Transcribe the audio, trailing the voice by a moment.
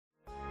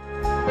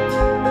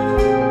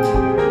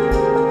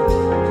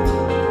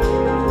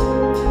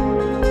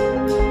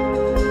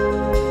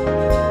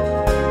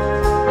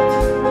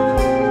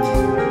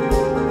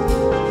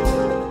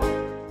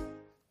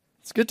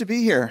to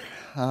be here.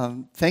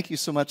 Thank you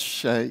so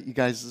much, you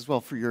guys, as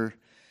well, for your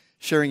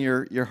sharing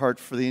your heart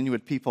for the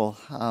Inuit people.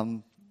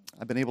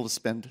 I've been able to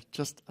spend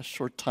just a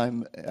short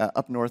time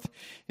up north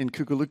in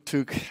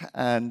Kukuluktuk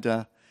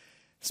and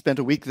spent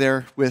a week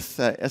there with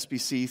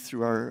SBC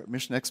through our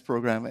Mission X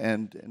program,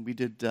 and we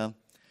did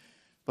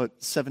about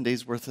 7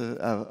 days worth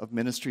of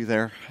ministry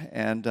there.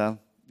 And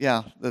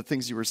the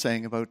things you were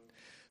saying about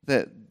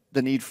the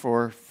need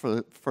for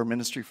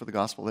ministry for the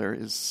gospel there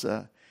is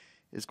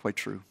quite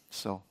true.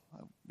 So,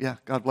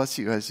 God bless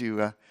you as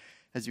you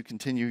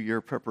continue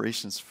your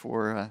preparations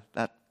for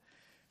that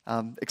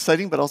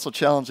exciting but also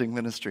challenging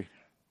ministry.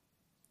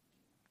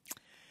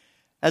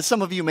 As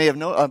some of you may have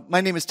known,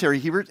 my name is Terry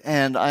Hebert,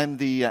 and I'm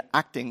the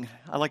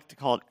I like to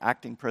call it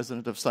acting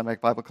president of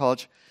Steinbach Bible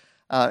College.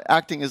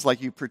 Acting is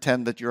like you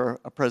pretend that you're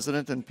a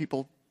president, and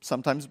people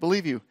sometimes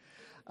believe you.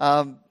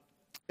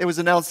 It was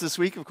announced this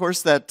week, of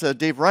course, that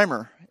Dave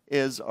Reimer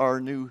is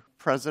our new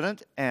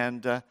president,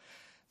 and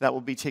that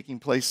will be taking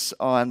place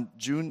on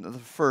June the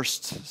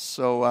 1st.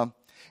 So it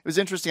was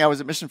interesting. I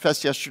was at Mission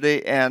Fest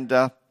yesterday, and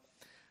an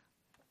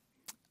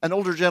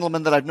older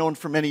gentleman that I've known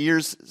for many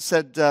years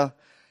said,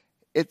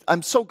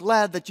 I'm so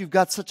glad that you've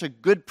got such a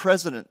good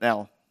president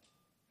now.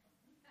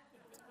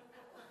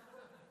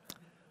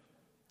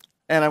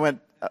 And I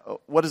went,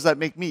 what does that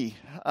make me?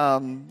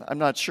 I'm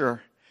not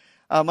sure.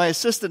 My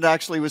assistant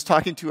actually was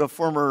talking to a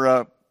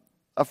former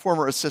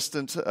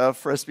assistant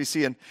for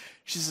SBC, and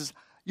she says,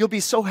 "You'll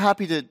be so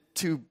happy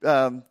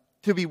to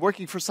be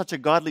working for such a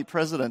godly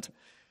president."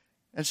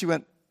 And she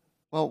went,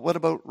 "Well, what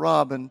about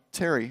Rob and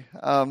Terry?"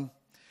 And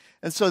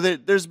so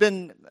there's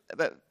been,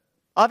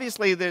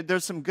 obviously,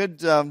 there's some good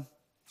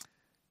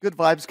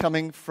vibes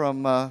coming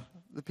from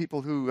the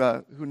people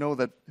who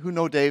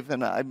know Dave,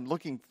 and I'm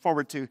looking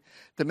forward to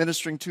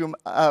ministering to him,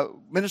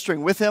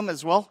 ministering with him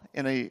as well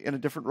in a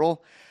different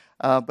role.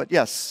 But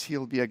yes,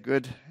 he'll be a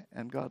good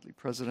and godly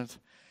president,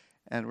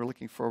 and we're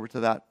looking forward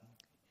to that.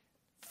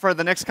 For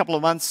the next couple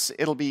of months,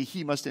 it'll be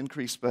he must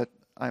increase, but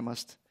I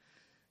must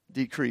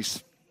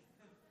decrease.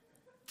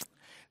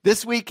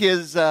 This week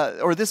is,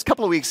 or this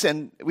couple of weeks,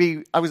 and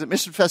I was at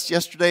Mission Fest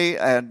yesterday,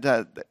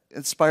 and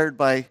inspired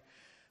by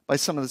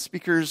some of the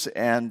speakers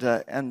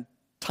and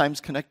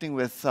times connecting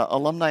with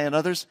alumni and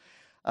others.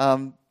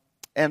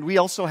 And we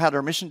also had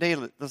our mission day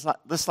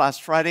this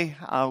last Friday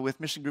with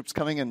mission groups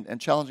coming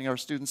and challenging our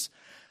students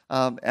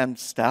and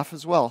staff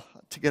as well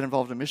to get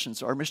involved in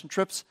missions. Our mission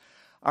trips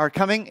are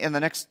coming in the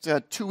next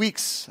 2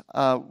 weeks.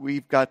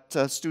 We've got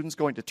students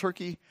going to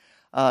Turkey,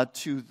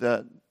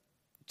 to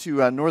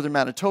northern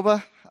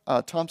Manitoba,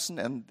 Thompson,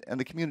 and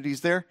the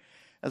communities there,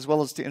 as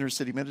well as to inner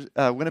city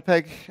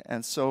Winnipeg.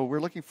 And so we're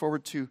looking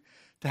forward to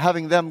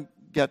having them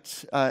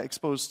get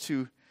exposed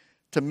to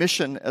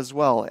mission as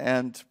well.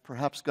 And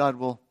perhaps God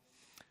will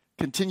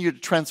continue to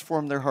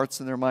transform their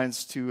hearts and their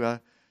minds to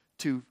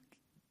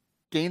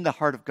gain the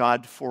heart of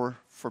God for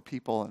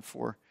people and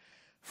for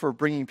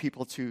bringing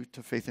people to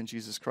faith in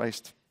Jesus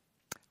Christ.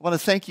 I want to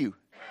thank you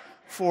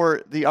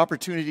for the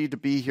opportunity to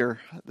be here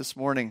this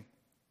morning.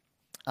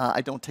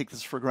 I don't take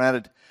this for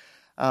granted.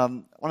 I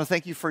want to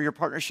thank you for your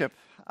partnership.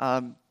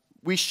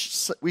 We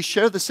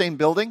share the same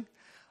building.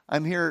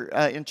 I'm here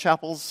in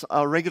chapels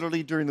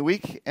regularly during the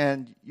week,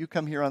 and you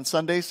come here on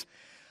Sundays.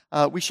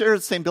 We share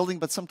the same building,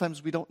 but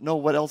sometimes we don't know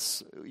what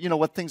else,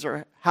 what things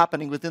are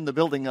happening within the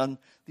building on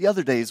the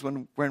other days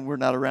when we're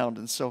not around.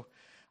 And so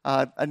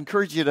I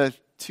encourage you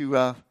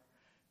to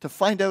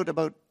find out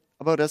about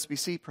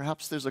SBC.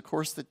 Perhaps there's a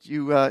course that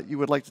you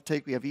would like to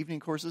take. We have evening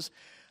courses,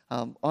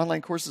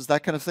 online courses,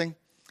 that kind of thing.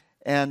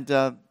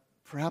 And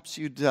perhaps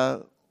you'd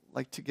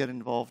like to get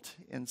involved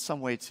in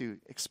some way to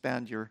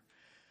expand your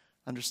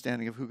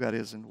understanding of who God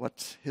is and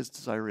what His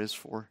desire is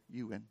for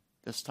you in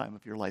this time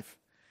of your life.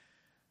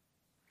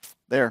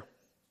 There.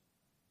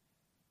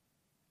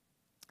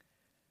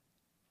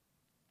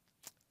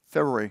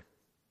 February.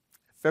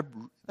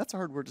 That's a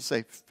hard word to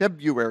say.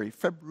 February.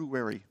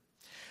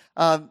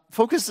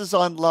 Focus is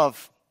on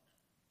love.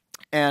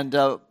 And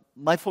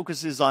my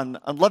focus is on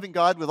loving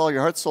God with all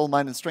your heart, soul,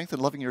 mind, and strength,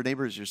 and loving your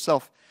neighbor as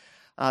yourself.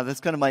 That's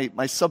kind of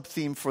my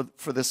sub-theme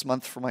for this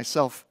month for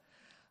myself.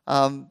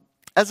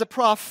 As a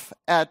prof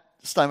at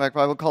Steinbach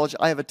Bible College,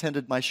 I have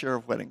attended my share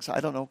of weddings. I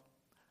don't know,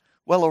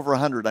 well over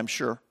 100, I'm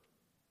sure.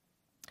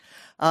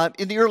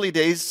 In the early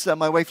days,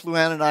 my wife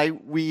Luann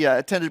and we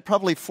attended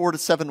probably 4 to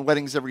 7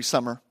 weddings every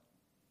summer.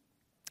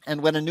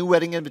 And when a new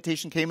wedding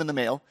invitation came in the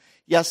mail,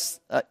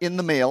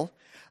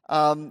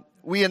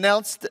 we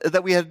announced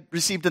that we had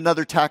received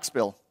another tax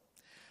bill.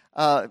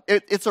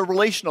 It's a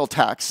relational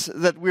tax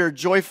that we're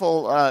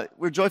joyful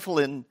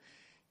in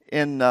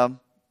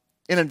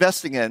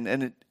investing in,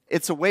 and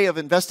it's a way of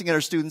investing in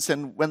our students.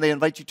 And when they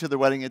invite you to their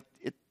wedding,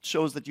 it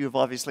shows that you have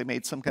obviously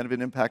made some kind of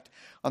an impact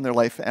on their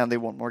life, and they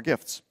want more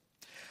gifts.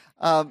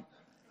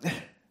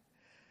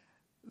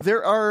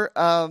 There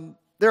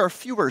are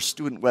fewer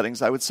student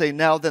weddings, I would say,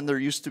 now than there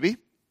used to be,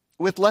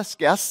 with less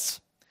guests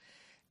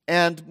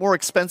and more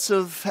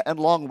expensive and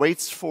long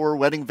waits for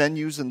wedding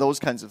venues and those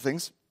kinds of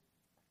things.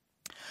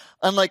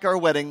 Unlike our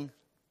wedding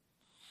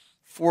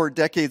 4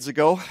 decades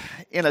ago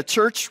in a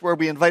church where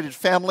we invited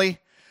family,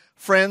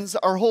 friends,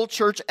 our whole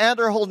church, and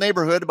our whole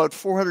neighborhood. About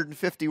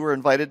 450 were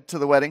invited to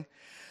the wedding,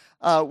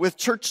 with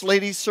church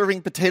ladies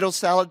serving potato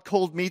salad,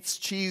 cold meats,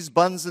 cheese,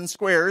 buns, and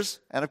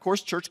squares, and of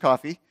course, church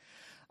coffee.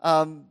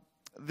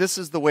 This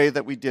is the way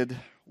that we did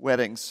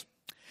weddings.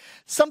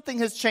 Something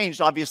has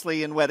changed,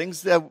 obviously, in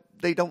weddings.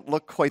 They don't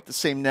look quite the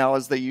same now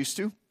as they used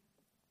to.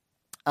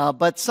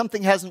 But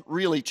something hasn't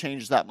really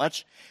changed that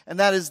much, and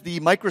that is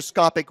the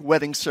microscopic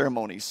wedding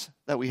ceremonies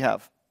that we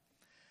have.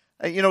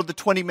 The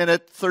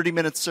 20-minute,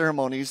 30-minute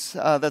ceremonies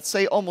that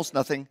say almost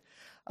nothing,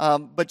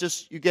 but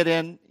just you get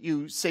in,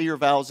 you say your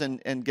vows,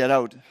 and get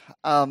out.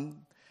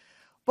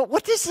 But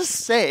what does this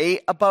say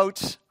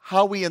about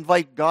how we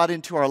invite God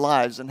into our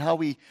lives and how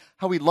we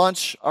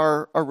launch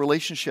our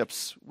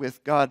relationships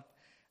with God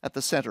at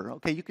the center?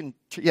 Okay, you can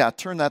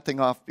turn that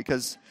thing off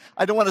because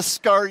I don't want to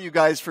scar you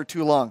guys for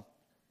too long.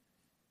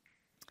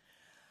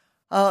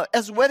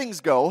 As weddings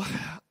go,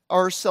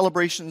 our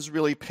celebrations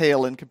really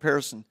pale in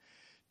comparison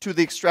to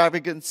the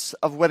extravagance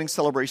of wedding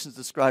celebrations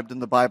described in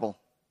the Bible.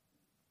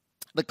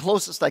 The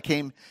closest I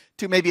came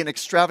to maybe an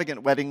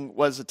extravagant wedding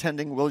was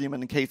attending William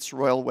and Kate's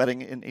royal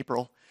wedding in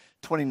April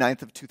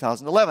 29th of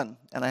 2011,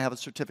 and I have a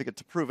certificate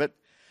to prove it.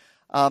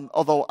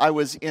 Although I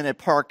was in a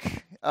park,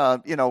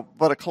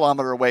 about a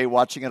kilometer away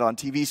watching it on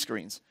TV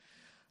screens.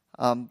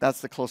 That's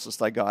the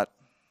closest I got.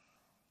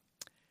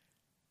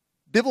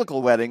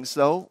 Biblical weddings,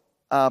 though,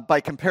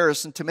 by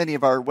comparison to many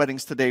of our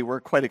weddings today, were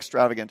quite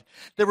extravagant.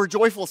 They were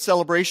joyful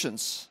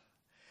celebrations.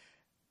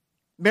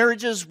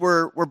 Marriages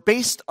were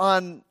based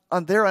on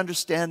their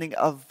understanding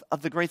of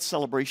the great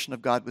celebration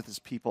of God with his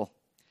people.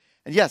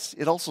 And yes,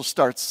 it also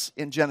starts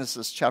in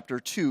Genesis chapter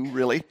 2,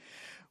 really,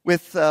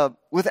 with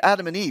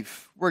Adam and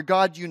Eve, where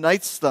God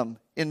unites them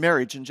in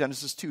marriage in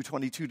Genesis 2,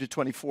 22 to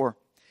 24.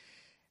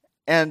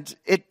 And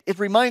it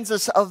reminds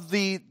us of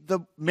the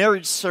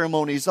marriage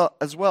ceremonies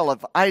as well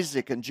of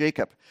Isaac and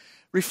Jacob,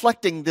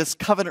 reflecting this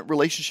covenant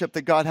relationship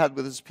that God had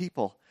with his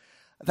people.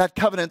 That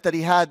covenant that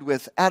he had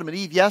with Adam and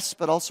Eve, yes,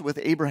 but also with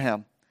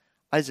Abraham,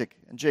 Isaac,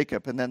 and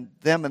Jacob, and then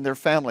them and their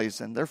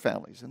families and their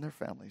families and their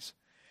families.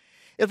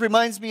 It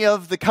reminds me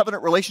of the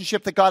covenant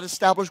relationship that God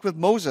established with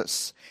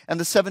Moses and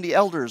the 70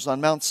 elders on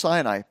Mount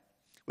Sinai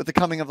with the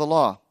coming of the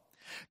law.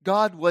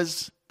 God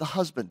was the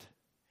husband,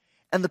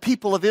 and the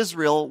people of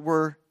Israel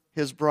were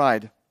his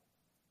bride.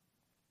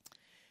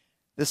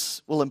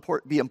 This will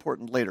be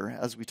important later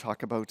as we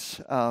talk about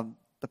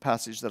the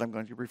passage that I'm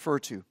going to refer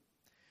to.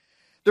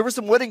 There were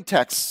some wedding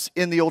texts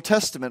in the Old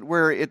Testament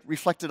where it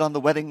reflected on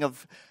the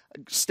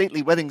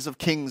stately weddings of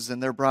kings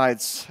and their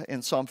brides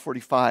in Psalm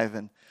 45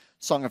 and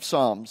Song of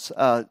Psalms,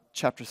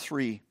 chapter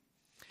 3.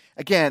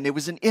 Again, it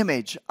was an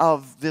image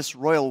of this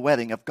royal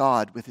wedding of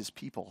God with his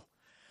people.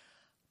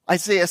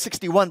 Isaiah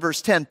 61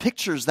 verse 10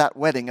 pictures that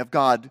wedding of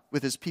God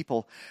with his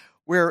people,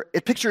 where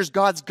it pictures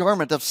God's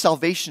garment of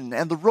salvation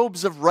and the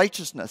robes of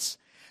righteousness,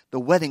 the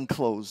wedding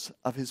clothes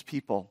of his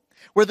people,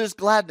 where there's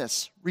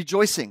gladness,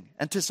 rejoicing,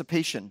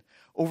 anticipation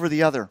over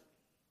the other.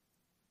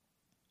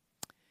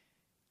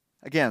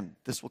 Again,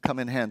 this will come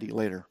in handy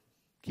later.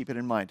 Keep it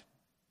in mind.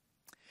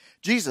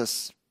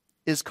 Jesus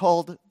is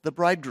called the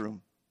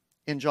bridegroom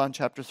in John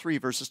chapter 3,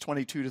 verses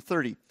 22 to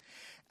 30.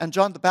 And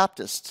John the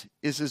Baptist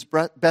is his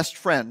best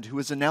friend who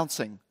is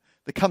announcing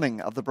the coming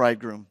of the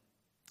bridegroom.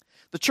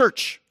 The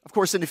church, of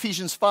course, in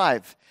Ephesians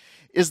 5,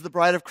 is the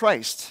bride of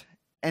Christ,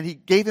 and he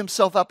gave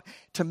himself up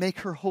to make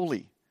her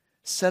holy,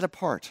 set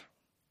apart.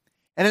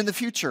 And in the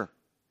future,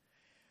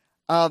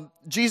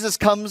 Jesus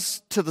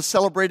comes to the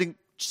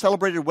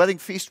celebrated wedding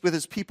feast with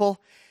his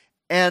people,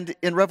 and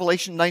in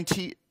Revelation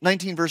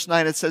 19 verse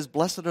 9, it says,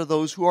 "Blessed are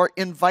those who are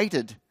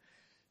invited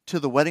to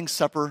the wedding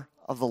supper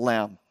of the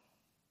Lamb."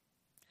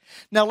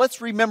 Now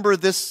let's remember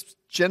this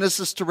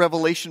Genesis to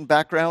Revelation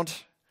background.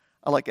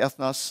 I like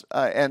ethnos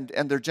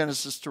and their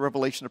Genesis to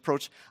Revelation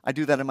approach. I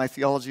do that in my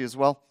theology as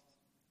well.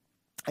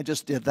 I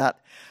just did that.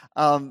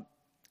 And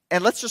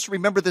let's just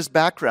remember this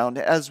background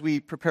as we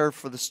prepare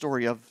for the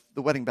story of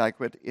the wedding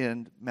banquet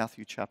in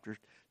Matthew chapter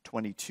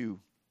 22.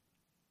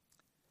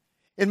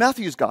 In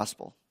Matthew's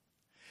gospel,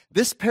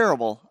 this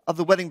parable of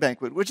the wedding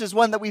banquet, which is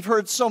one that we've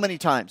heard so many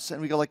times,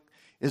 and we go like,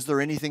 is there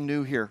anything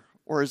new here?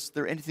 Or is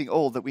there anything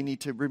old that we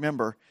need to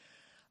remember?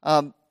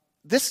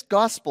 This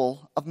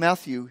gospel of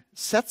Matthew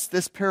sets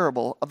this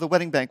parable of the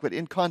wedding banquet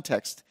in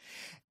context.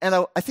 And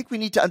I think we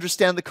need to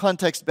understand the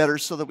context better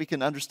so that we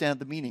can understand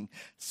the meaning.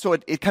 So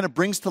it kind of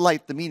brings to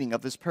light the meaning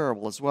of this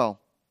parable as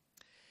well.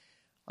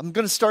 I'm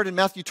going to start in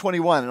Matthew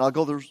 21, and I'll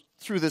go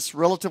through this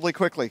relatively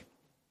quickly.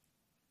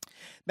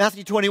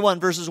 Matthew 21,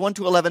 verses 1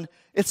 to 11,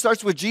 it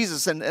starts with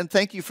Jesus, and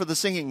thank you for the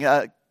singing.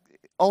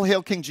 All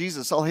hail King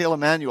Jesus, all hail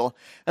Emmanuel.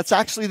 That's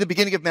actually the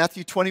beginning of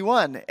Matthew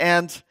 21,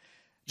 and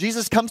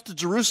Jesus comes to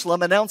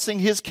Jerusalem announcing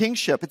his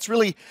kingship. It's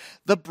really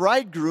the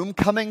bridegroom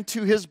coming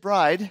to his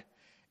bride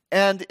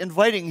and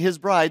inviting his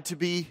bride to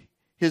be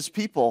his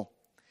people.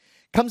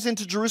 Comes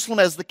into Jerusalem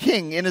as the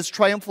king in his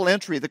triumphal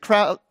entry.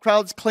 The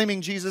crowds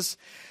claiming Jesus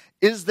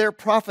is their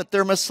prophet,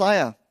 their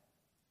Messiah.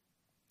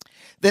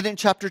 Then in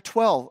chapter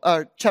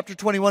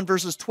 21,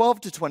 verses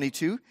 12 to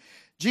 22,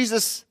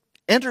 Jesus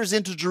enters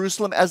into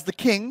Jerusalem as the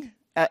king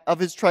of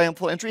his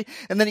triumphal entry,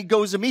 and then he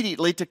goes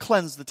immediately to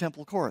cleanse the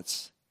temple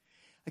courts.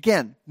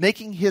 Again,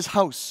 making his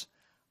house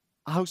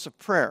a house of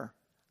prayer,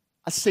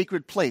 a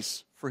sacred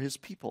place for his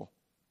people.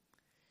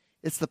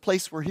 It's the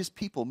place where his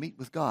people meet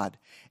with God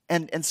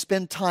and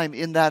spend time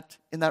in that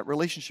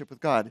relationship with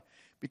God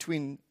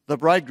between the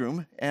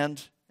bridegroom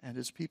and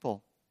his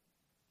people.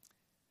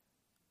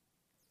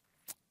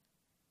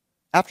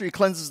 After he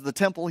cleanses the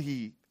temple,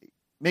 he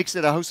makes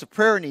it a house of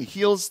prayer and he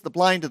heals the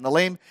blind and the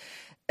lame.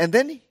 And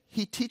then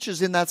he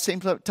teaches in that same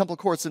temple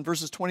courts in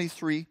verses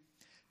 23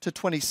 to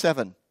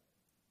 27.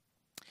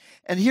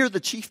 And here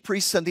the chief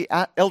priests and the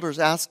elders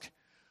ask,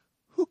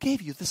 "Who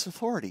gave you this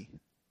authority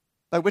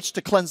by which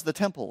to cleanse the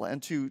temple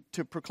and to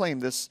proclaim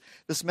this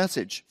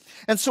message?"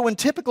 And so in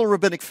typical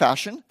rabbinic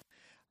fashion,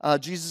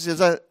 Jesus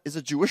is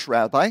a Jewish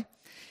rabbi.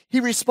 He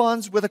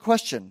responds with a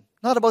question,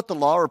 not about the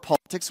law or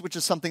politics, which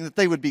is something that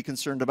they would be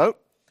concerned about,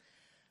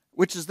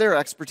 which is their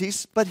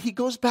expertise, but he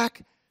goes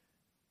back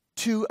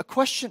to a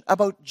question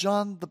about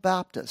John the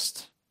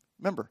Baptist.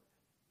 Remember,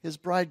 his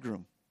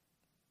bridegroom.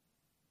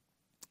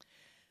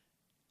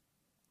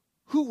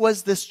 Who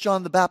was this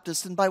John the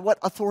Baptist, and by what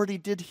authority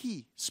did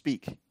he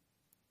speak?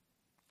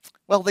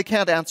 Well, they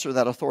can't answer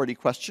that authority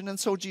question, and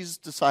so Jesus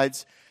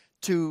decides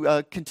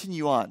to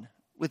continue on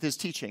with his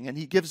teaching, and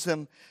he gives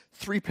them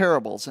 3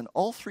 parables, and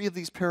all 3 of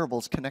these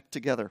parables connect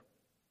together.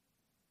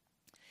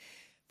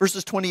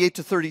 Verses 28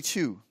 to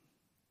 32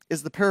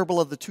 is the parable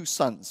of the 2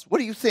 sons. What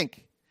do you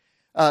think?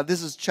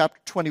 This is chapter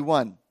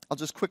 21. I'll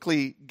just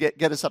quickly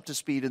get us up to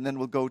speed, and then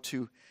we'll go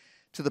to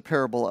the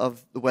parable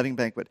of the wedding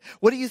banquet.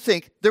 What do you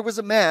think? There was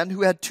a man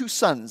who had 2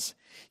 sons.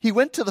 He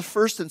went to the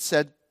first and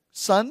said,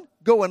 "Son,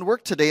 go and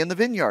work today in the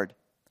vineyard."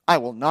 "I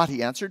will not,"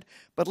 he answered,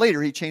 but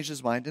later he changed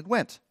his mind and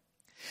went.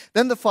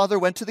 Then the father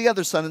went to the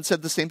other son and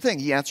said the same thing.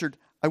 He answered,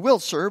 "I will,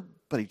 sir,"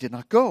 but he did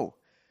not go.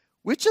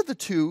 Which of the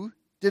 2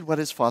 did what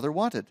his father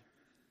wanted?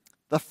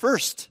 "The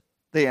first,"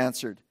 they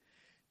answered.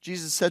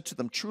 Jesus said to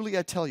them, "Truly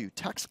I tell you,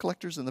 tax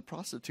collectors and the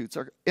prostitutes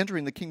are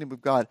entering the kingdom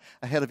of God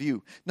ahead of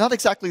you." Not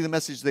exactly the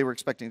message they were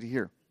expecting to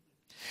hear.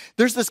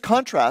 There's this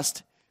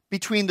contrast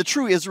between the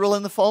true Israel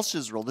and the false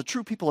Israel, the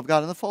true people of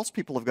God and the false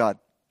people of God.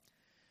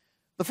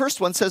 The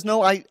first one says,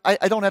 "No, I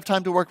don't have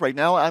time to work right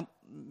now,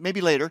 maybe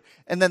later,"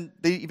 and then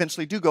they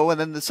eventually do go, and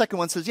then the second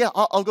one says, "Yeah,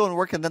 I'll go and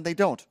work," and then they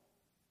don't.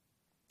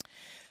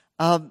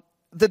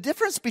 The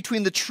difference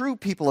between the true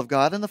people of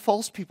God and the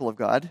false people of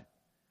God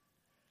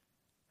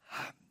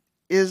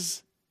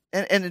is,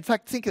 and in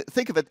fact,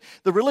 think of it,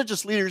 the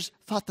religious leaders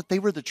thought that they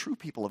were the true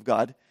people of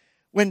God,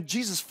 when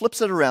Jesus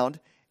flips it around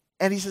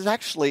and he says,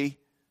 actually,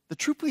 the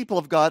true people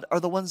of God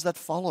are the ones that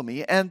follow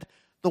me, and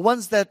the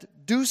ones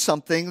that do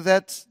something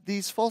that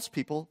these false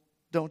people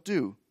don't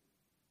do.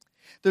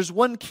 There's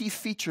one key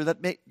feature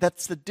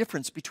that's the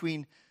difference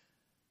between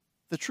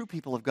the true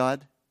people of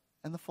God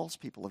and the false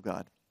people of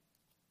God.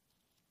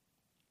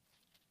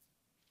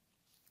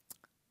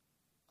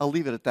 I'll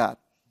leave it at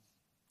that.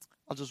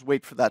 I'll just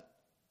wait for that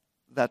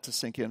to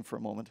sink in for a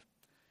moment.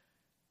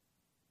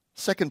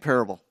 Second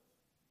parable.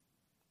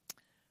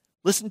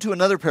 Listen to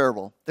another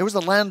parable. There was a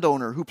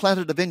landowner who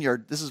planted a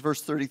vineyard. This is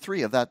verse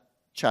 33 of that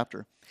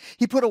chapter.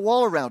 He put a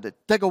wall around it,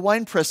 dug a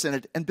winepress in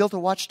it, and built a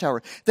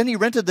watchtower. Then he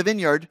rented the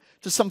vineyard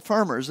to some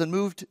farmers and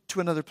moved to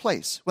another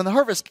place. When the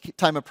harvest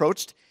time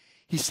approached,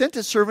 he sent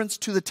his servants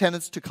to the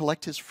tenants to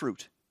collect his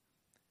fruit.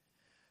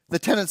 The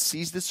tenants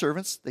seized his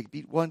servants. They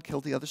beat one,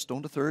 killed the other,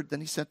 stoned a third.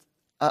 Then he sent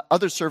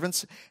other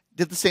servants,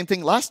 did the same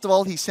thing. Last of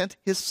all, he sent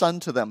his son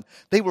to them.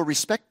 "They will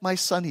respect my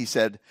son," he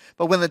said.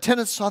 But when the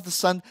tenants saw the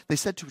son, they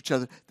said to each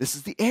other, "This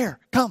is the heir.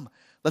 Come,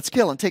 let's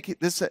kill and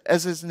take this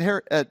as his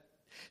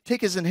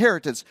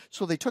inheritance."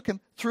 So they took him,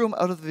 threw him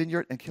out of the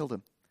vineyard, and killed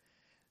him.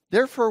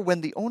 Therefore,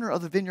 when the owner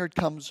of the vineyard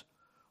comes,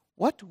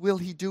 what will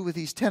he do with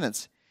these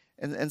tenants?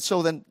 And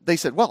so then they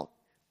said, "Well,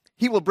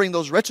 he will bring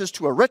those wretches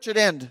to a wretched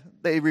end,"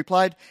 they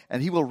replied,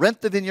 "and he will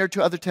rent the vineyard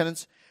to other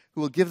tenants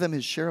who will give them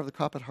his share of the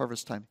crop at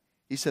harvest time."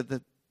 He said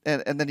that,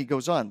 and then he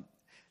goes on.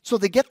 So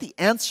they get the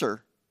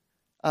answer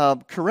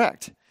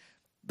correct.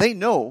 They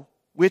know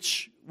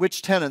which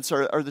tenants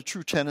are the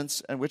true tenants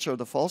and which are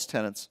the false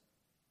tenants.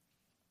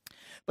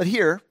 But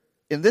here,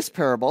 in this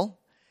parable,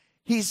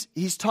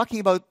 he's talking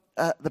about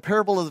the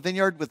parable of the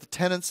vineyard with the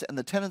tenants, and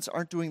the tenants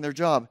aren't doing their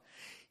job.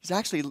 He's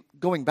actually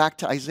going back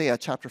to Isaiah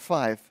chapter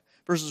 5,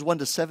 verses 1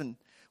 to 7,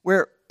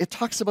 where it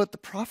talks about the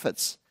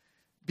prophets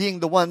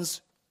being the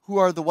ones who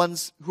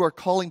are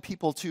calling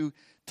people to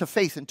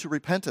faith and to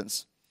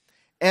repentance.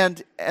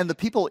 And the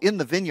people in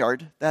the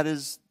vineyard, that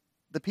is,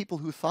 the people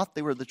who thought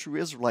they were the true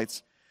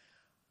Israelites,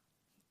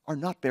 are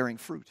not bearing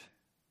fruit.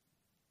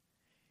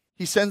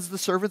 He sends the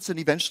servants, and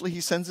eventually he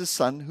sends his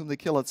son, whom they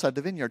kill outside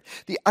the vineyard.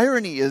 The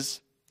irony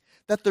is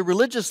that the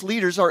religious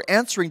leaders are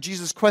answering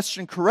Jesus'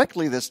 question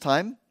correctly this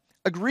time,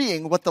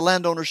 agreeing what the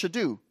landowner should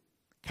do: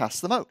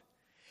 cast them out.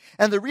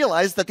 And they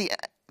realize that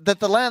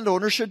the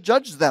landowner should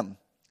judge them.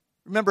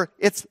 Remember,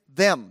 it's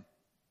them.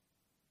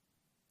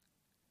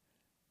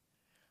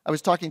 I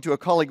was talking to a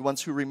colleague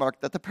once who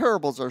remarked that the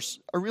parables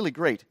are really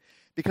great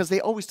because they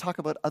always talk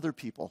about other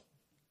people.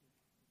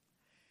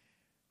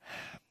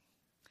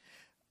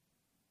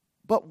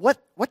 But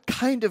what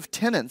kind of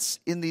tenants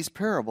in these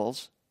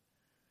parables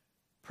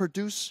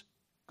produce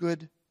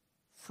good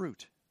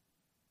fruit?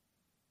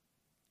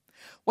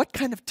 What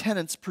kind of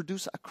tenants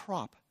produce a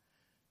crop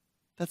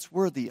that's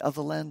worthy of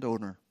the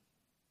landowner?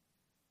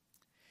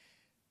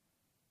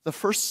 The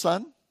first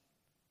son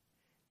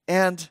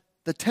and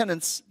the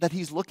tenants that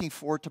he's looking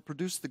for to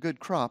produce the good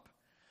crop,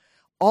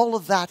 all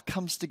of that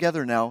comes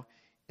together now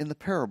in the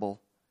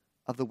parable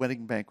of the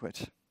wedding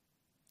banquet.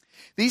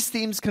 These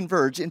themes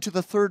converge into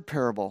the third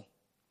parable.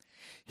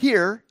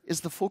 Here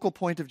is the focal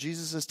point of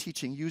Jesus'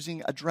 teaching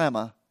using a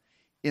drama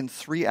in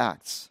 3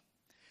 acts.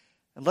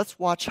 And let's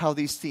watch how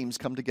these themes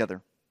come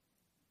together.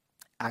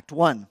 Act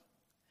 1.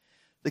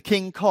 The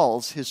king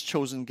calls his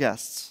chosen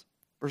guests.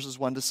 Verses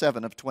 1 to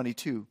 7 of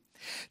 22.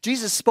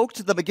 Jesus spoke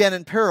to them again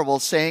in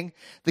parables, saying,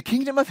 "The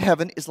kingdom of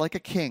heaven is like a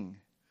king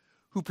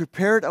who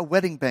prepared a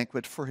wedding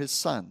banquet for his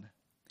son.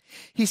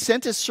 He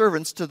sent his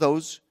servants to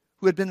those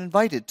who had been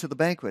invited to the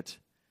banquet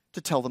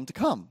to tell them to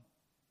come,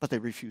 but they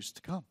refused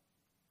to come.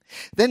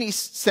 Then he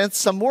sent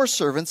some more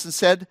servants and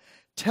said,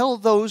 'Tell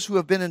those who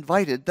have been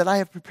invited that I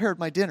have prepared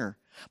my dinner.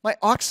 My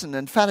oxen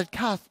and fatted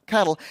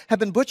cattle have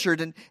been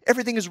butchered and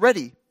everything is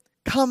ready.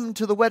 Come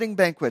to the wedding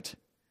banquet.'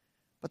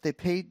 But they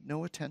paid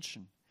no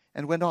attention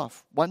and went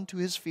off, one to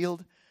his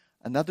field,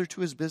 another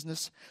to his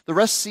business. The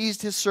rest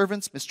seized his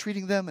servants,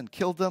 mistreating them and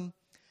killed them.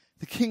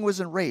 The king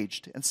was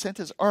enraged and sent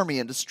his army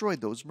and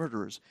destroyed those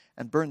murderers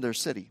and burned their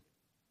city."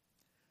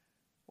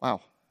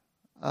 Wow.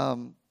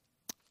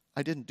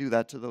 I didn't do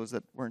that to those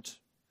that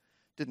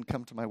didn't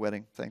come to my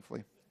wedding,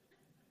 thankfully.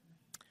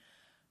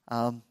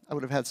 I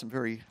would have had some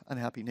very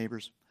unhappy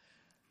neighbors.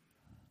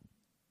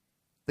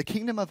 The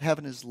kingdom of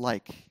heaven is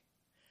like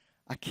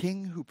a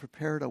king who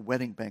prepared a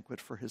wedding banquet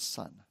for his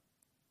son.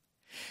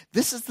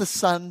 This is the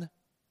son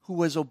who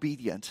was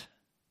obedient,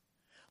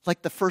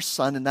 like the first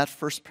son in that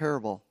first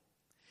parable.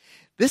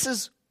 This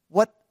is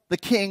what the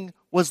king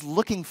was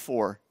looking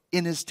for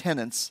in his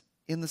tenants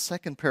in the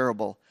second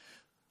parable,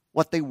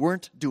 what they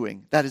weren't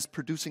doing, that is,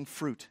 producing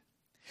fruit.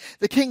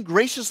 The king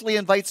graciously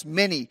invites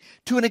many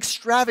to an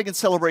extravagant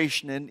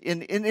celebration.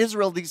 In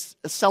Israel, these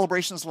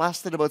celebrations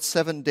lasted about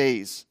 7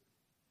 days.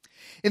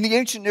 In the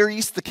ancient Near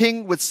East, the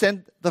king would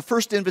send the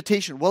first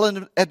invitation well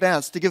in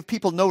advance to give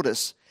people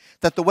notice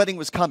that the wedding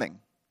was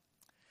coming.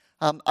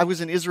 I was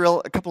in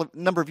Israel a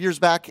number of years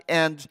back,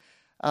 and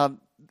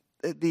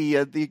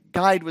the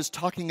guide was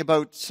talking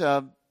about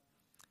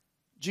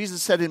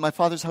Jesus said, "In my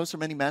Father's house are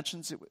many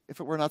mansions.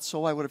 If it were not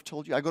so, I would have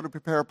told you. I go to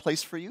prepare a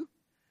place for you."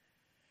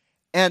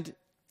 And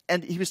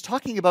he was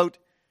talking about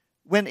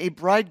when a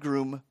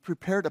bridegroom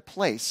prepared a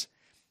place,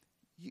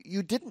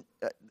 you didn't,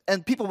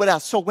 and people would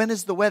ask, "So when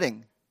is the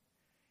wedding?"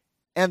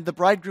 And the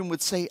bridegroom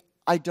would say,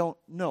 "I don't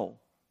know,"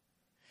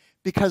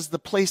 because the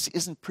place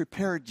isn't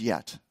prepared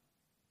yet.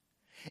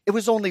 It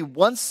was only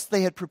once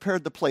they had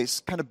prepared the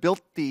place, kind of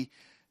built the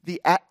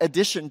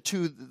addition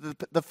to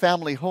the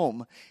family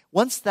home.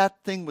 Once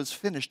that thing was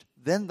finished,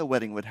 then the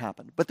wedding would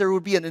happen. But there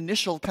would be an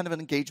initial kind of an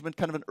engagement,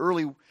 kind of an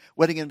early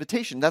wedding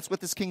invitation. That's what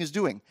this king is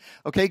doing,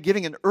 okay?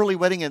 Giving an early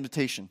wedding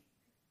invitation.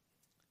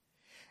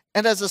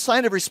 And as a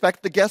sign of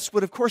respect, the guests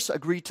would, of course,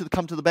 agree to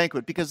come to the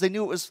banquet because they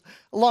knew it was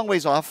a long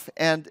ways off,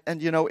 and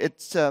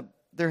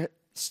there's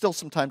still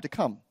some time to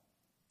come.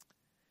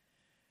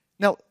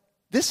 Now,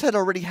 this had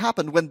already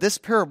happened when this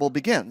parable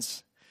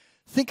begins.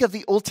 Think of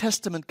the Old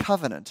Testament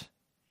covenant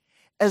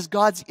as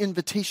God's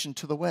invitation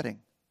to the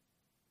wedding.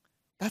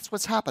 That's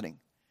what's happening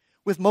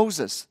with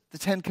Moses, the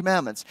 10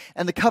 Commandments,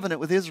 and the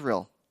covenant with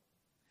Israel.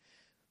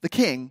 The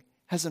king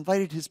has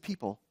invited his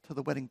people to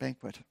the wedding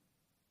banquet.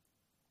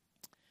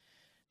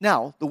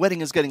 Now, the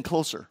wedding is getting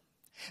closer.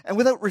 And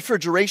without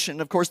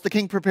refrigeration, of course, the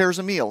king prepares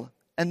a meal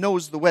and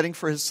knows the wedding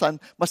for his son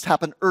must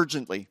happen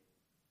urgently.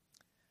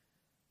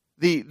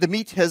 The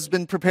meat has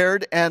been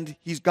prepared, and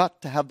he's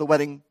got to have the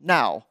wedding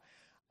now.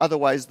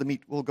 Otherwise, the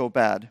meat will go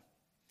bad.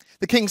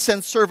 The king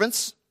sends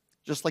servants,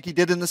 just like he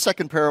did in the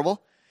second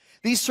parable.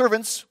 These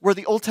servants were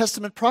the Old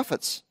Testament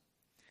prophets,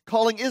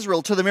 calling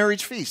Israel to the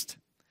marriage feast,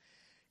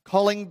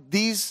 calling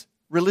these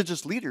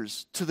religious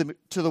leaders to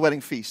the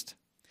wedding feast.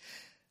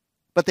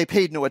 But they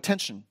paid no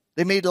attention.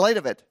 They made light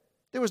of it.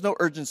 There was no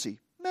urgency.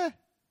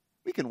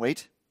 We can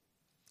wait.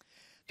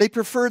 They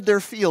preferred their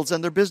fields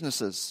and their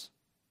businesses.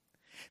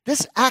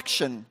 This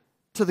action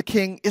to the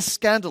king is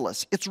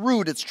scandalous. It's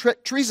rude. It's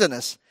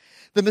treasonous.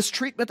 The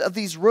mistreatment of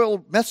these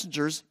royal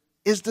messengers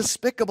is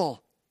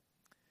despicable.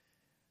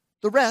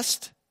 The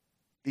rest,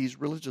 these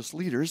religious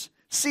leaders,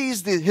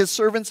 seized his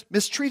servants,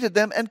 mistreated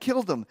them, and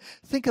killed them.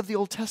 Think of the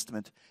Old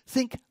Testament.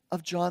 Think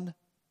of John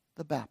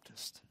the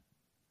Baptist,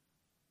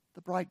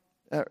 the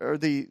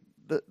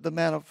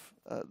man of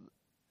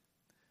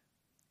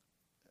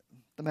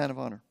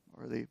honor,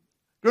 or the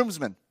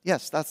groomsman.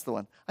 Yes, that's the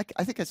one.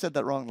 I think I said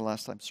that wrong the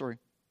last time. Sorry.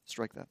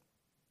 Strike that.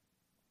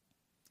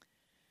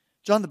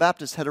 John the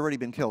Baptist had already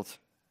been killed.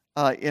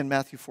 In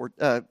Matthew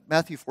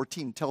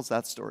 14 tells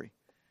that story.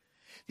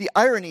 The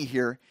irony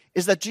here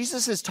is that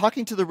Jesus is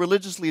talking to the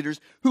religious leaders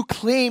who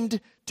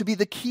claimed to be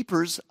the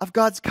keepers of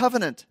God's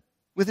covenant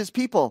with his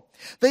people.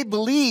 They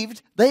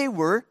believed they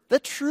were the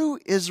true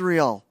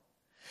Israel.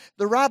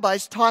 The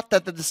rabbis taught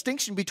that the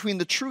distinction between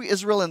the true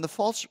Israel and the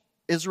false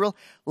Israel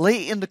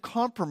lay in the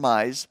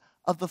compromise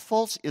of the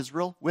false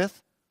Israel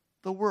with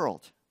the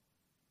world,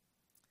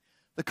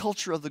 the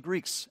culture of the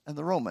Greeks and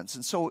the Romans.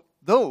 And so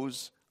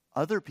those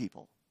other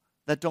people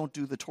that don't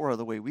do the Torah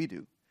the way we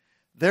do,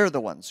 they're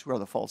the ones who are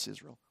the false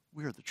Israel.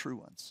 We're the true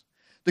ones.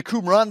 The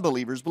Qumran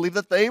believers believed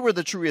that they were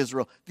the true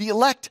Israel, the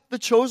elect, the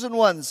chosen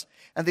ones,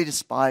 and they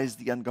despised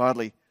the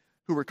ungodly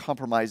who were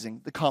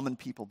compromising the common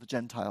people, the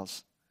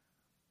Gentiles.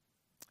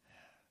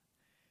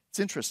 It's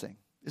interesting,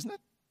 isn't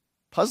it?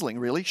 Puzzling,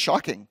 really,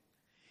 shocking.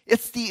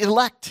 It's the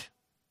elect,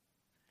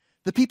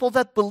 the people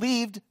that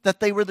believed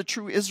that they were the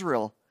true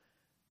Israel.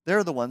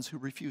 They're the ones who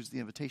refused the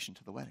invitation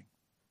to the wedding.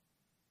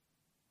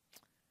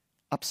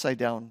 Upside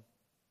down,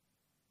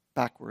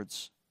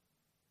 backwards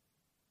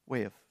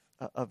way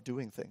of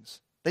doing things.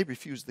 They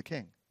refused the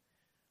king.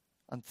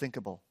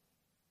 Unthinkable.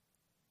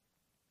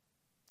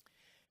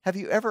 Have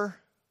you ever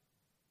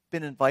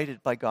been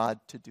invited by God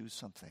to do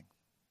something?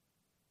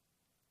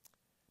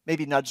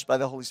 Maybe nudged by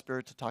the Holy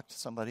Spirit to talk to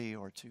somebody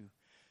or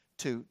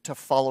to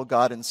follow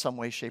God in some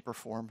way, shape, or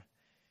form,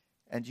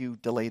 and you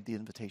delayed the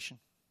invitation?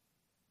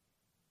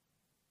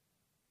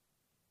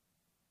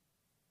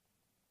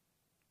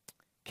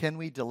 Can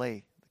we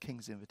delay the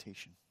king's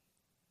invitation?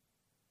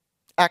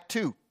 Act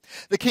 2.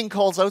 The king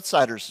calls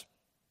outsiders.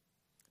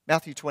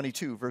 Matthew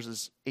 22,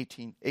 verses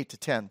 8 to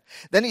 10.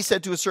 Then he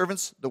said to his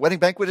servants, "The wedding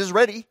banquet is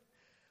ready,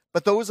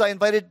 but those I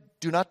invited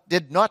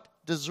did not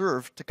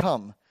deserve to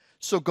come.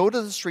 So go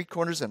to the street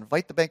corners and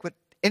invite the banquet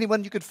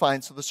anyone you could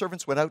find." So the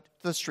servants went out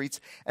to the streets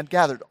and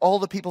gathered all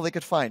the people they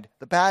could find,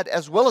 the bad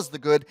as well as the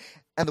good,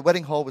 and the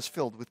wedding hall was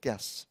filled with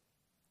guests.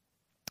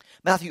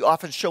 Matthew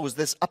often shows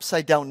this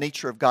upside-down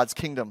nature of God's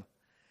kingdom.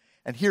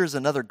 And here's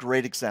another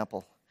great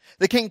example.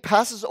 The king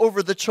passes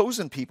over the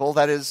chosen people,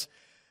 that is,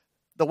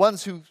 the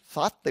ones who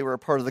thought they were a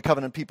part of the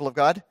covenant people of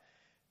God,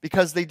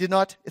 because they did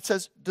not, it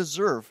says,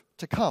 deserve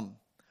to come.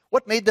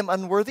 What made them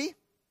unworthy?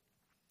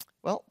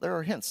 Well, there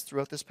are hints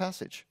throughout this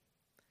passage.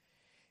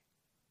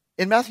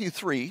 In Matthew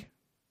 3,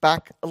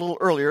 back a little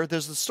earlier,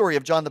 there's the story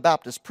of John the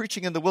Baptist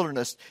preaching in the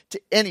wilderness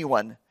to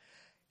anyone.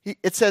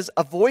 It says,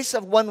 "A voice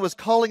of one was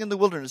calling in the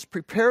wilderness,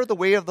 'Prepare the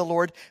way of the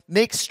Lord,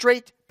 make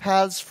straight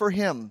paths for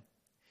him.'"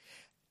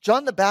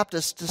 John the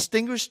Baptist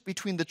distinguished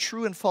between the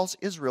true and false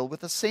Israel with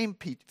the same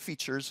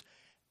features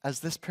as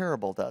this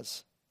parable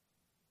does.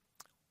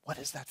 What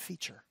is that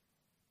feature?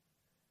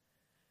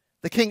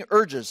 The king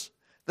urges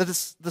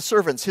the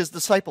servants, his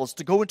disciples,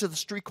 to go into the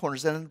street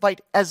corners and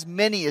invite as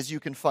many as you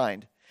can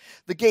find.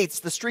 The gates,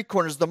 the street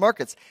corners, the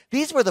markets,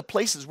 these were the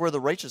places where the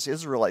righteous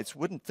Israelites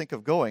wouldn't think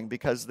of going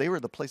because they were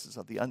the places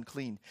of the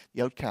unclean,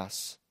 the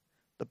outcasts,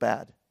 the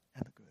bad,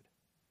 and the good.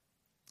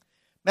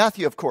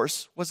 Matthew, of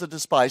course, was a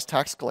despised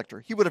tax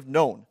collector. He would have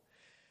known,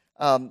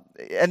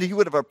 and he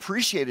would have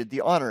appreciated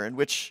the honor in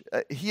which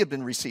he had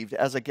been received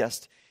as a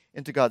guest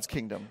into God's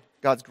kingdom,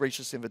 God's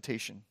gracious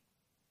invitation.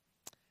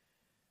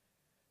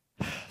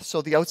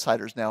 So the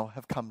outsiders now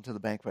have come to the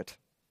banquet.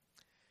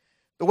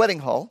 The wedding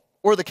hall,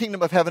 or the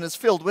kingdom of heaven, is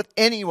filled with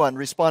anyone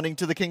responding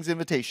to the king's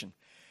invitation.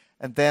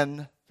 And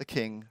then the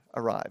king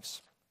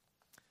arrives.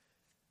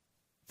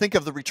 Think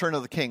of the return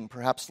of the king,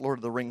 perhaps Lord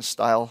of the Rings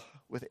style,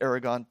 with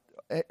Aragorn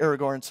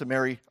to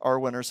marry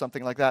Arwen or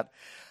something like that.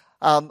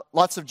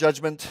 Lots of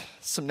judgment,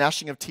 some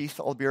gnashing of teeth,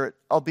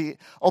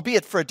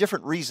 albeit for a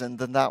different reason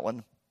than that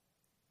one.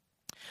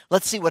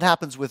 Let's see what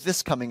happens with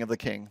this coming of the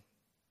king.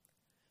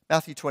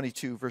 Matthew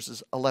 22,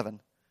 verses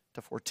 11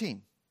 to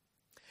 14.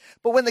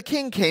 But when the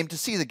king came to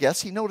see the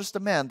guests, he noticed a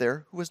man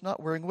there who was not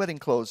wearing wedding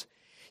clothes.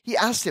 He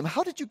asked him,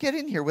 "How did you get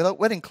in here without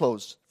wedding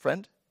clothes,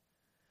 friend?"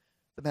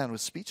 The man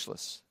was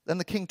speechless. Then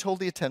the king told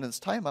the attendants,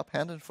 "Tie him up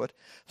hand and foot,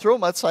 throw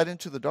him outside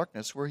into the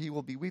darkness where there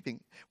will be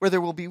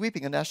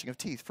weeping and gnashing of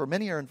teeth, for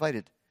many are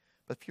invited,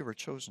 but few are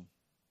chosen."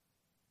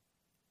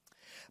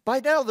 By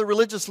now, the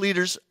religious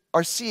leaders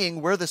are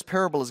seeing where this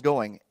parable is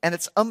going, and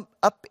it's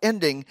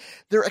upending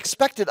their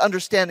expected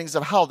understandings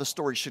of how the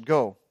story should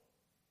go.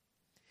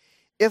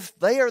 If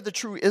they are the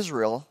true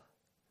Israel,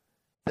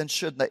 then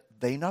should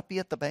they not be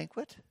at the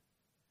banquet?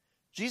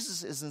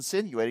 Jesus is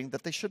insinuating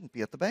that they shouldn't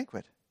be at the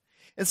banquet.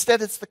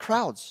 Instead, it's the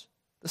crowds,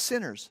 the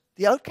sinners,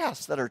 the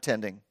outcasts that are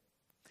attending.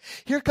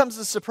 Here comes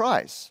the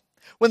surprise.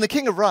 When the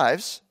king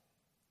arrives,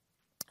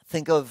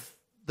 think of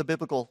the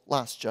biblical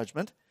Last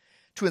Judgment.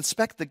 To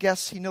inspect the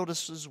guests, he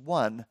notices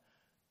one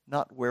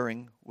not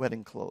wearing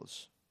wedding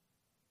clothes.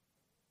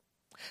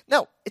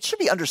 Now, it should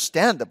be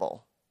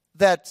understandable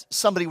that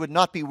somebody would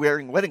not be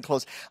wearing wedding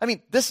clothes. I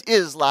mean, this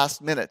is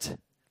last minute.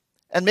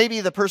 And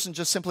maybe the person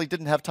just simply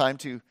didn't have time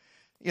to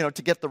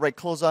get the right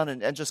clothes on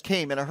and just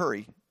came in a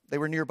hurry. They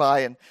were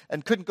nearby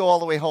and couldn't go all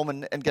the way home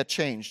and get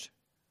changed.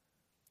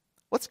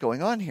 What's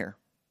going on here?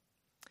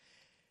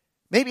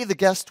 Maybe the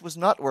guest was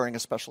not wearing a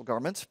special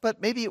garment,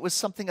 but maybe it was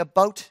something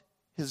about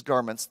his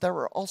garments that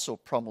were also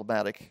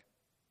problematic.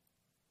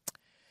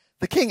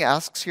 The king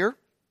asks here,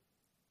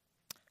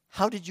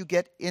 how did you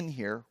get in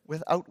here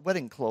without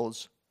wedding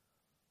clothes,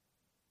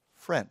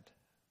 friend?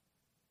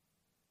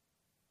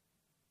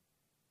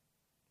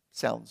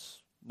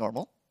 Sounds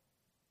normal.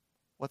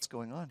 What's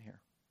going on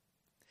here?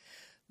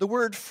 The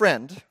word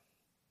friend,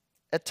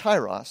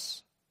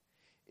 etyros,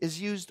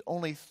 is used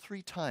only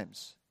 3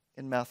 times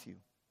in Matthew.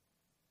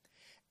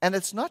 And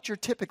it's not your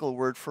typical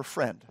word for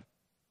friend.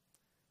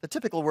 The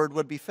typical word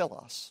would be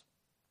philos.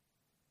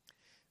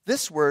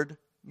 This word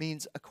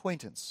means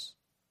acquaintance,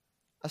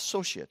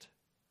 associate,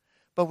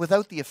 but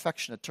without the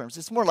affectionate terms.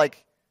 It's more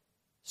like,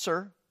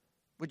 sir,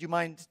 would you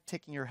mind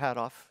taking your hat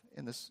off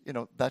in this,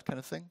 that kind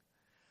of thing?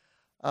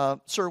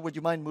 Sir, would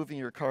you mind moving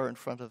your car in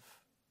front of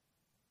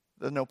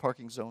the no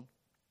parking zone?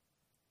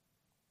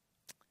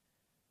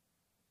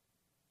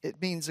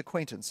 It means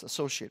acquaintance,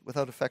 associate,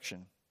 without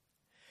affection.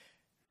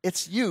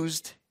 It's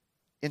used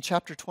in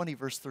chapter 20,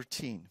 verse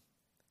 13.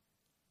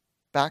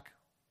 Back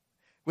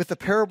with the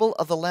parable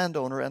of the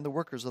landowner and the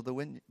workers of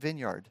the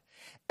vineyard.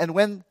 And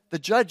when the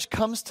judge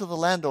comes to the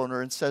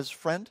landowner and says,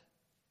 friend,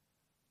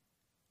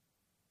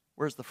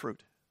 where's the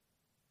fruit?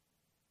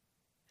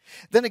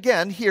 Then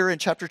again, here in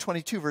chapter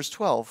 22, verse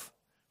 12,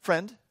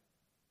 friend,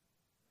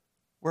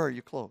 where are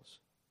your clothes?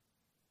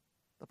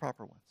 The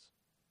proper ones.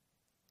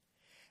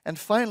 And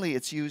finally,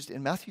 it's used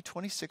in Matthew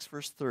 26,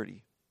 verse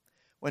 30,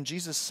 when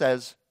Jesus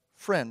says,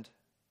 friend,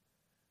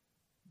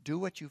 do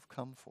what you've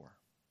come for.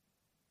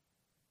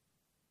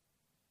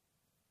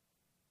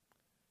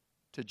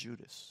 To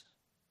Judas.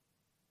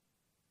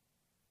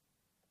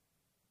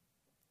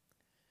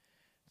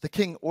 The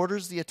king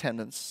orders the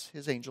attendants,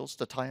 his angels,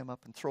 to tie him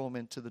up and throw him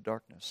into the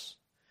darkness,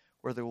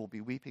 where there will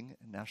be weeping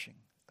and gnashing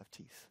of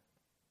teeth.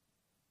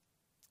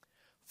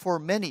 For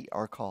many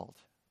are called,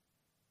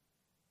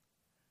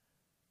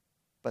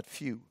 but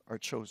few are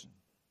chosen.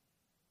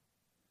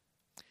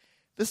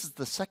 This is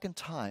the second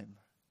time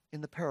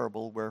in the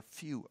parable where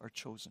few are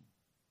chosen.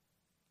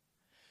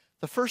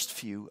 The first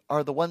few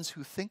are the ones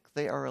who think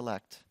they are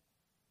elect,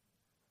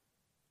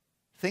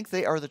 think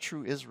they are the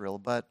true Israel,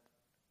 but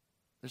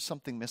there's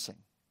something missing,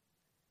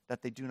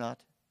 that they do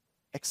not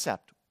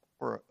accept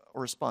or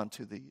respond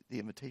to the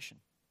invitation.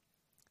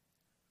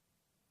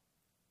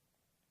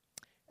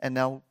 And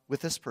now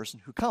with this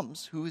person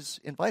who is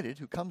invited,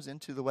 who comes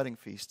into the wedding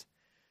feast,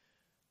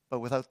 but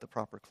without the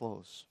proper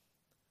clothes.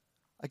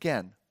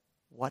 Again,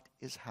 what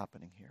is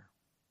happening here?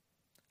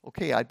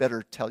 Okay, I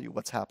better tell you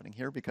what's happening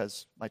here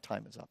because my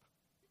time is up.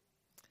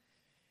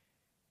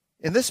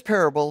 In this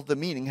parable, the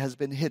meaning has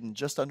been hidden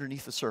just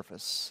underneath the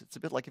surface. It's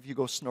a bit like if you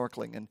go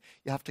snorkeling and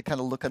you have to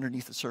kind of look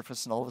underneath the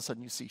surface and all of a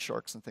sudden you see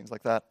sharks and things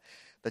like that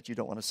you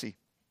don't want to see.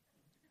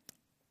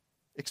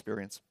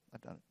 Experience.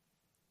 I've done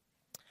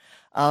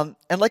it.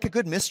 And like a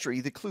good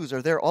mystery, the clues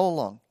are there all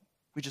along.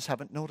 We just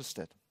haven't noticed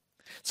it.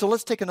 So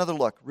let's take another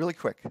look really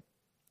quick.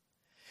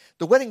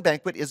 The wedding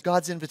banquet is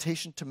God's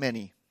invitation to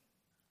many.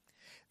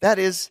 That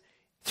is,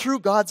 through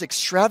God's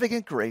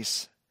extravagant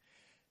grace,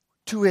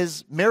 to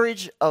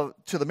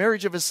the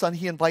marriage of his son,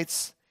 he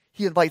invites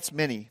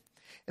many.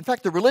 In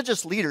fact, the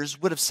religious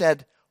leaders would have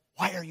said,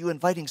 why are you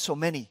inviting so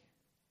many?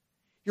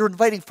 You're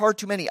inviting far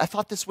too many. I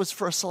thought this was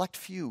for a select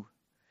few.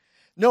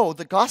 No,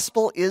 the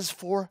gospel is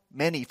for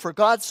many. For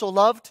God so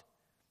loved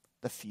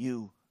the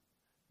few.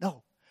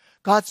 No,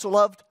 God so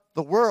loved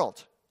the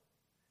world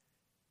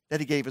that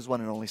he gave his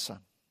one and only son.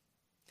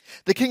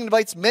 The king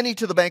invites many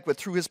to the banquet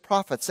through his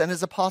prophets and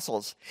his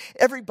apostles.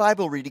 Every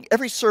Bible reading,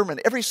 every sermon,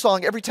 every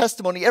song, every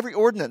testimony, every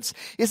ordinance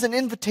is an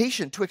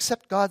invitation to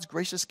accept God's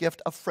gracious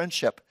gift of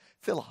friendship,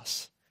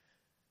 philos,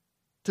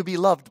 to be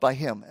loved by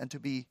him and to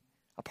be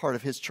a part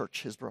of his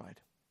church, his bride.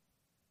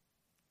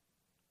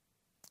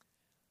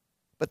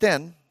 But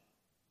then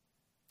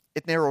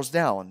it narrows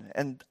down,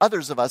 and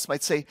others of us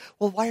might say,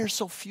 well, why are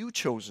so few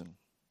chosen?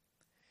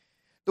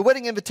 The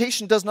wedding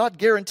invitation does not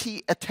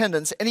guarantee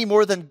attendance any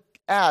more than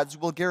ads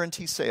will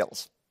guarantee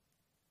sales.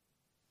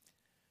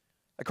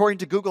 According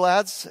to Google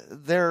Ads,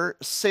 their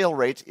sale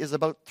rate is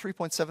about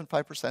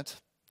 3.75%.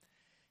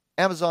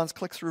 Amazon's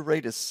click-through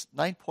rate is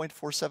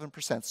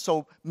 9.47%.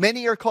 So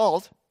many are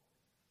called,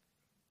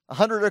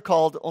 100 are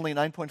called, only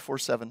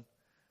 9.47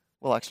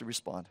 will actually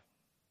respond.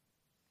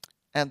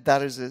 And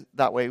that is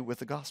that way with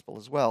the gospel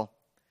as well.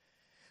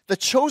 The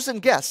chosen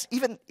guests,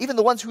 even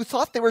the ones who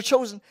thought they were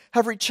chosen,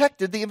 have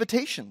rejected the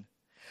invitation.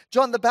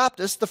 John the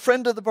Baptist, the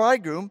friend of the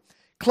bridegroom,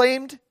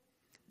 claimed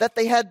that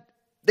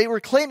they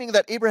were claiming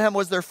that Abraham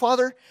was their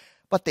father,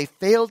 but they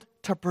failed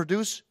to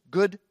produce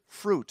good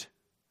fruit.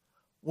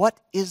 What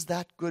is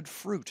that good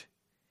fruit?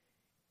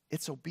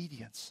 It's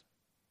obedience.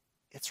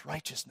 It's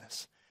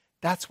righteousness.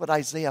 That's what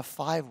Isaiah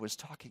 5 was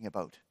talking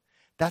about.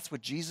 That's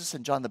what Jesus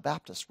and John the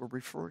Baptist were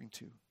referring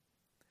to.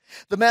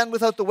 The man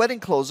without the wedding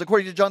clothes,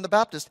 according to John the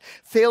Baptist,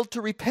 failed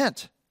to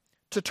repent,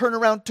 to turn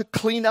around to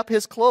clean up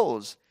his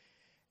clothes,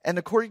 and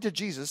according to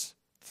Jesus,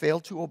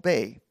 failed to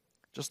obey,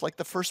 just like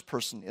the first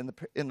person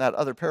in that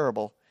other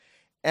parable,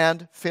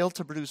 and failed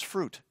to produce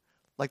fruit,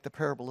 like the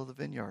parable of the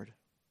vineyard.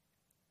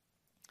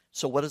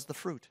 So what is the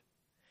fruit?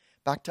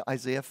 Back to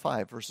Isaiah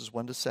 5, verses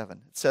 1 to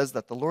 7. It says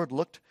that the Lord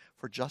looked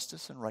for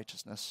justice and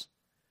righteousness,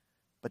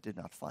 but did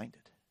not find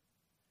it.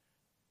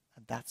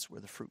 And that's where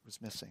the fruit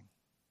was missing.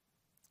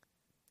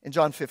 In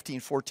John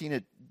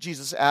 15:14,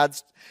 Jesus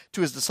adds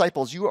to his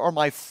disciples, "You are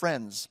my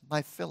friends,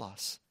 my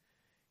philos,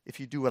 if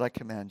you do what I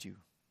command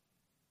you."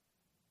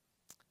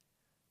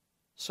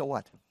 So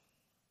what?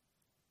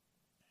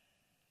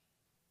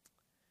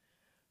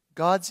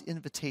 God's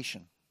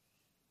invitation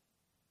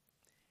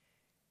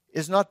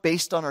is not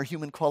based on our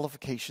human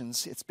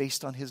qualifications. It's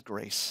based on his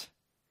grace.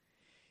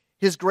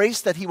 His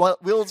grace that he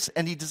wills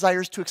and he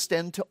desires to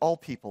extend to all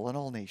people and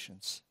all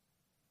nations.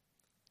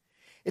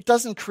 It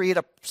doesn't create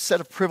a set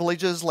of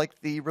privileges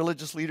like the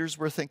religious leaders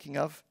were thinking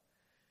of.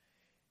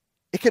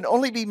 It can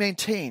only be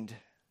maintained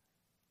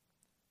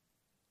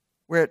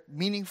where it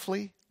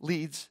meaningfully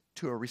leads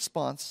to a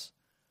response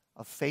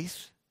of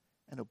faith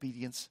and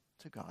obedience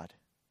to God.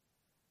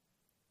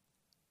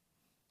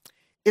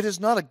 It is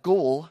not a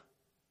goal,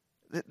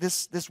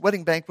 this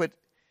wedding banquet,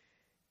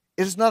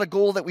 it is not a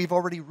goal that we've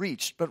already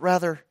reached, but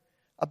rather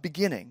a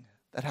beginning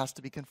that has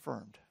to be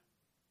confirmed.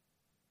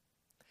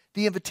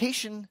 The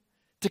invitation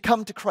to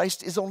come to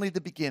Christ is only the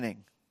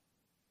beginning.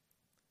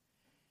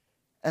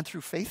 And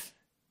through faith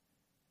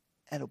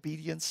and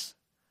obedience,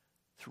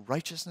 through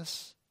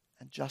righteousness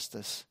and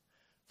justice,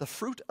 the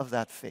fruit of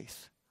that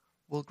faith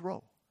will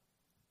grow.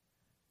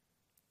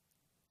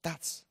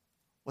 That's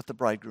what the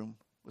bridegroom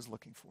was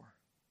looking for.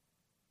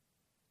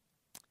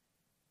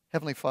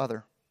 Heavenly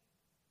Father,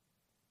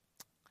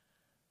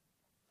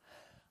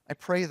 I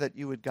pray that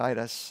you would guide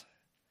us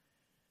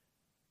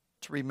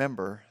to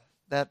remember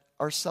that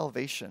our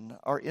salvation,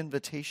 our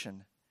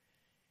invitation,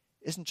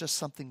 isn't just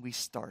something we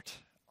start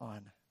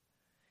on.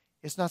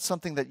 It's not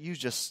something that you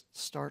just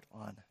start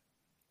on,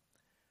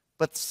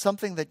 but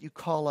something that you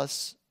call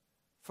us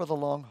for the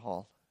long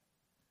haul,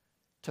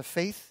 to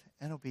faith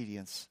and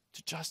obedience,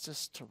 to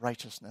justice, to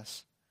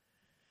righteousness.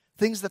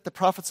 Things that the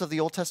prophets of the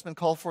Old Testament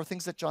called for,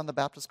 things that John the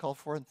Baptist called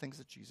for, and things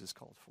that Jesus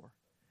called for.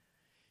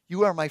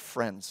 You are my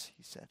friends,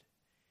 he said,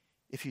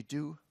 if you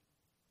do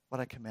what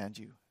I command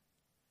you.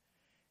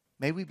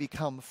 May we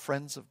become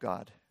friends of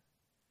God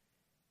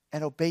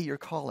and obey your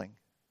calling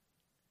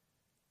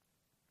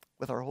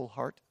with our whole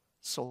heart,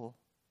 soul,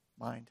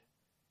 mind,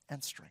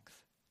 and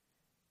strength.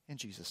 In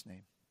Jesus'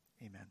 name,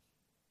 amen.